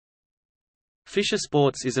Fischer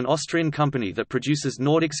Sports is an Austrian company that produces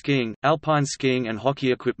Nordic skiing, alpine skiing and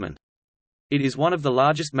hockey equipment. It is one of the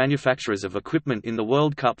largest manufacturers of equipment in the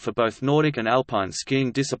World Cup for both Nordic and alpine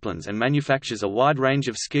skiing disciplines and manufactures a wide range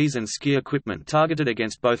of skis and ski equipment targeted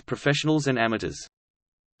against both professionals and amateurs.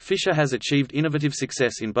 Fischer has achieved innovative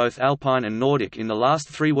success in both alpine and Nordic in the last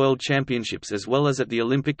 3 World Championships as well as at the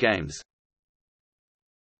Olympic Games.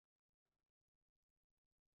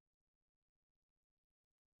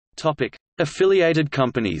 Affiliated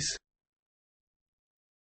companies.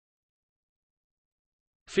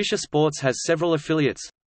 Fischer Sports has several affiliates: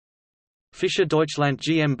 Fischer Deutschland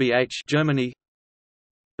GmbH Germany,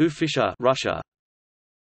 Fischer Russia,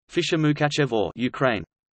 Fischer Mukachevo Ukraine,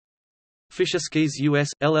 Fischer Skis US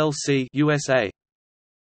LLC USA,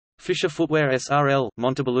 Fischer Footwear SRL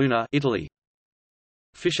Montebelluna Italy,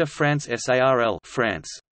 Fischer France SARL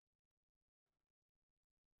France.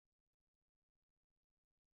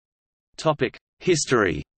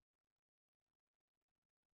 History.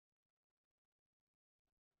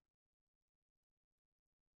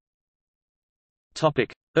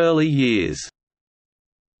 Early years.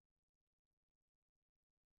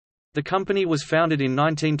 The company was founded in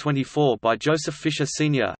 1924 by Joseph Fischer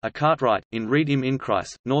Sr., a cartwright, in Ried im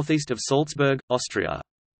Innkreis, northeast of Salzburg, Austria.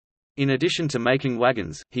 In addition to making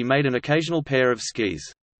wagons, he made an occasional pair of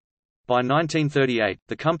skis. By 1938,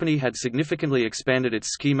 the company had significantly expanded its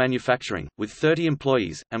ski manufacturing, with 30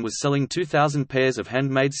 employees, and was selling 2,000 pairs of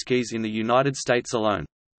handmade skis in the United States alone.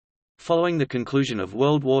 Following the conclusion of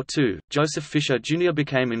World War II, Joseph Fischer Jr.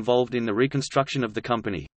 became involved in the reconstruction of the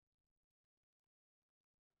company.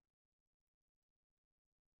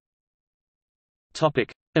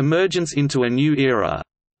 Emergence into a new era.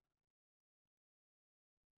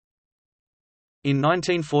 In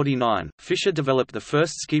 1949, Fischer developed the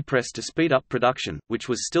first ski press to speed up production, which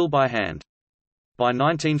was still by hand. By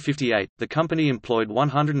 1958, the company employed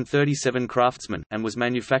 137 craftsmen, and was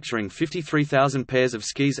manufacturing 53,000 pairs of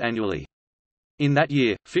skis annually. In that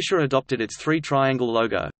year, Fischer adopted its 3-triangle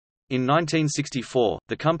logo. In 1964,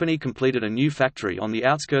 the company completed a new factory on the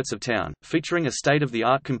outskirts of town, featuring a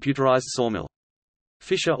state-of-the-art computerized sawmill.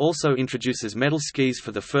 Fischer also introduces metal skis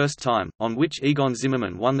for the first time, on which Egon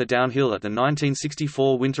Zimmermann won the downhill at the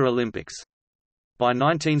 1964 Winter Olympics. By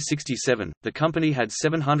 1967, the company had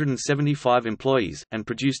 775 employees, and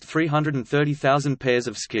produced 330,000 pairs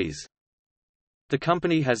of skis. The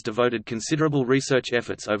company has devoted considerable research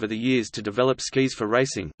efforts over the years to develop skis for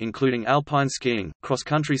racing, including alpine skiing,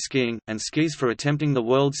 cross-country skiing, and skis for attempting the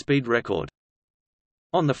world speed record.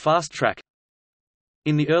 On the fast track.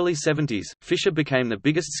 In the early 70s, Fischer became the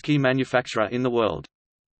biggest ski manufacturer in the world.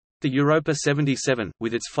 The Europa 77,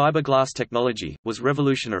 with its fiberglass technology, was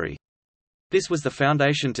revolutionary. This was the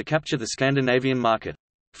foundation to capture the Scandinavian market.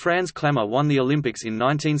 Franz Klammer won the Olympics in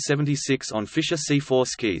 1976 on Fischer C4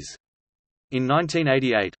 skis. In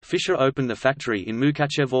 1988, Fischer opened the factory in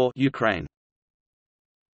Mukachevo, Ukraine.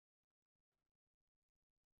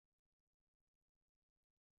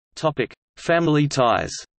 Family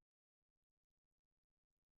ties.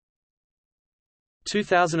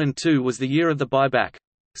 2002 was the year of the buyback.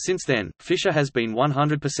 Since then, Fischer has been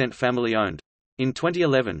 100% family-owned. In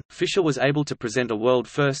 2011, Fischer was able to present a world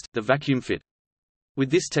first, the vacuum fit. With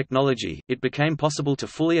this technology, it became possible to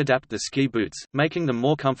fully adapt the ski boots, making them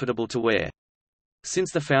more comfortable to wear.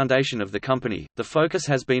 Since the foundation of the company, the focus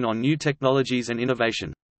has been on new technologies and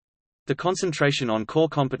innovation. The concentration on core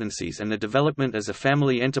competencies and the development as a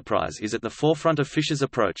family enterprise is at the forefront of Fischer's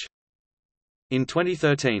approach. In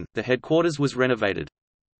 2013, the headquarters was renovated.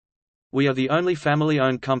 We are the only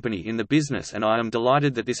family-owned company in the business, and I am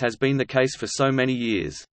delighted that this has been the case for so many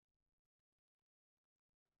years.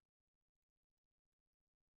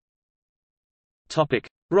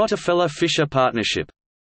 Rottefella-Fischer partnership.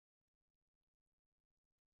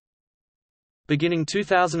 Beginning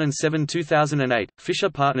 2007–2008, Fischer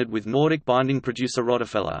partnered with Nordic binding producer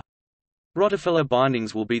Rottefella. Rottefella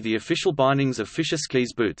bindings will be the official bindings of Fischer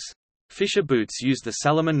skis boots. Fischer boots used the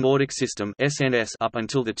Salomon Nordic system (SNS) up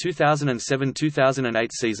until the 2007–2008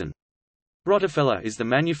 season. Rottefella is the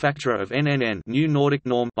manufacturer of NNN New Nordic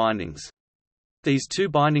Norm bindings. These two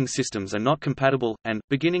binding systems are not compatible, and,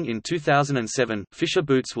 beginning in 2007, Fischer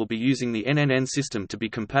boots will be using the NNN system to be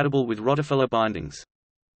compatible with Rottefella bindings.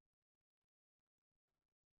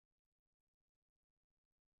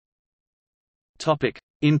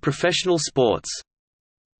 In professional sports.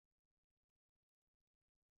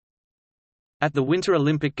 At the Winter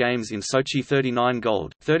Olympic Games in Sochi, 39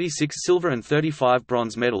 gold, 36 silver and 35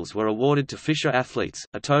 bronze medals were awarded to Fischer athletes,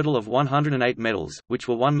 a total of 108 medals, which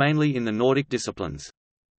were won mainly in the Nordic disciplines.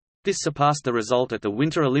 This surpassed the result at the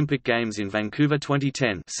Winter Olympic Games in Vancouver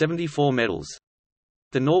 2010, 74 medals.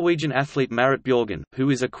 The Norwegian athlete Marit Bjørgen,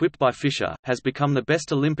 who is equipped by Fischer, has become the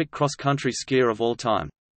best Olympic cross-country skier of all time.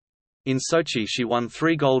 In Sochi she won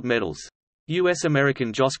 3 gold medals.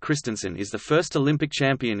 US-American Josh Christensen is the first Olympic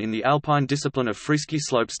champion in the Alpine discipline of freeski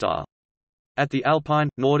slopestyle. At the Alpine,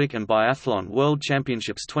 Nordic and Biathlon World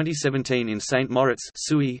Championships 2017 in St. Moritz,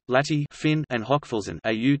 Sui, Lahti, Finn, and Hochfilzen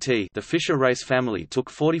 (AUT), the Fischer race family took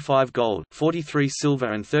 45 gold, 43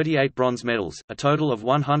 silver and 38 bronze medals, a total of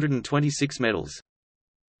 126 medals.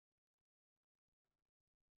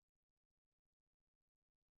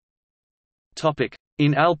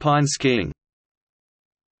 In alpine skiing.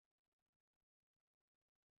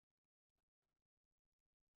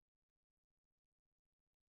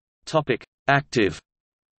 Active.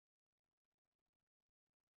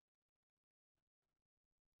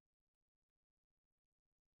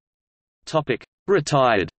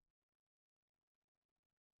 Retired.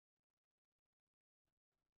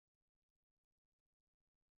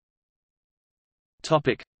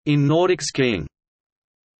 In Nordic skiing.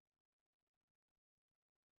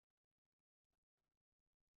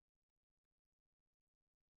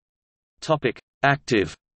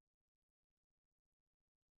 Active.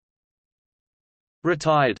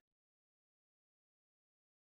 Retired.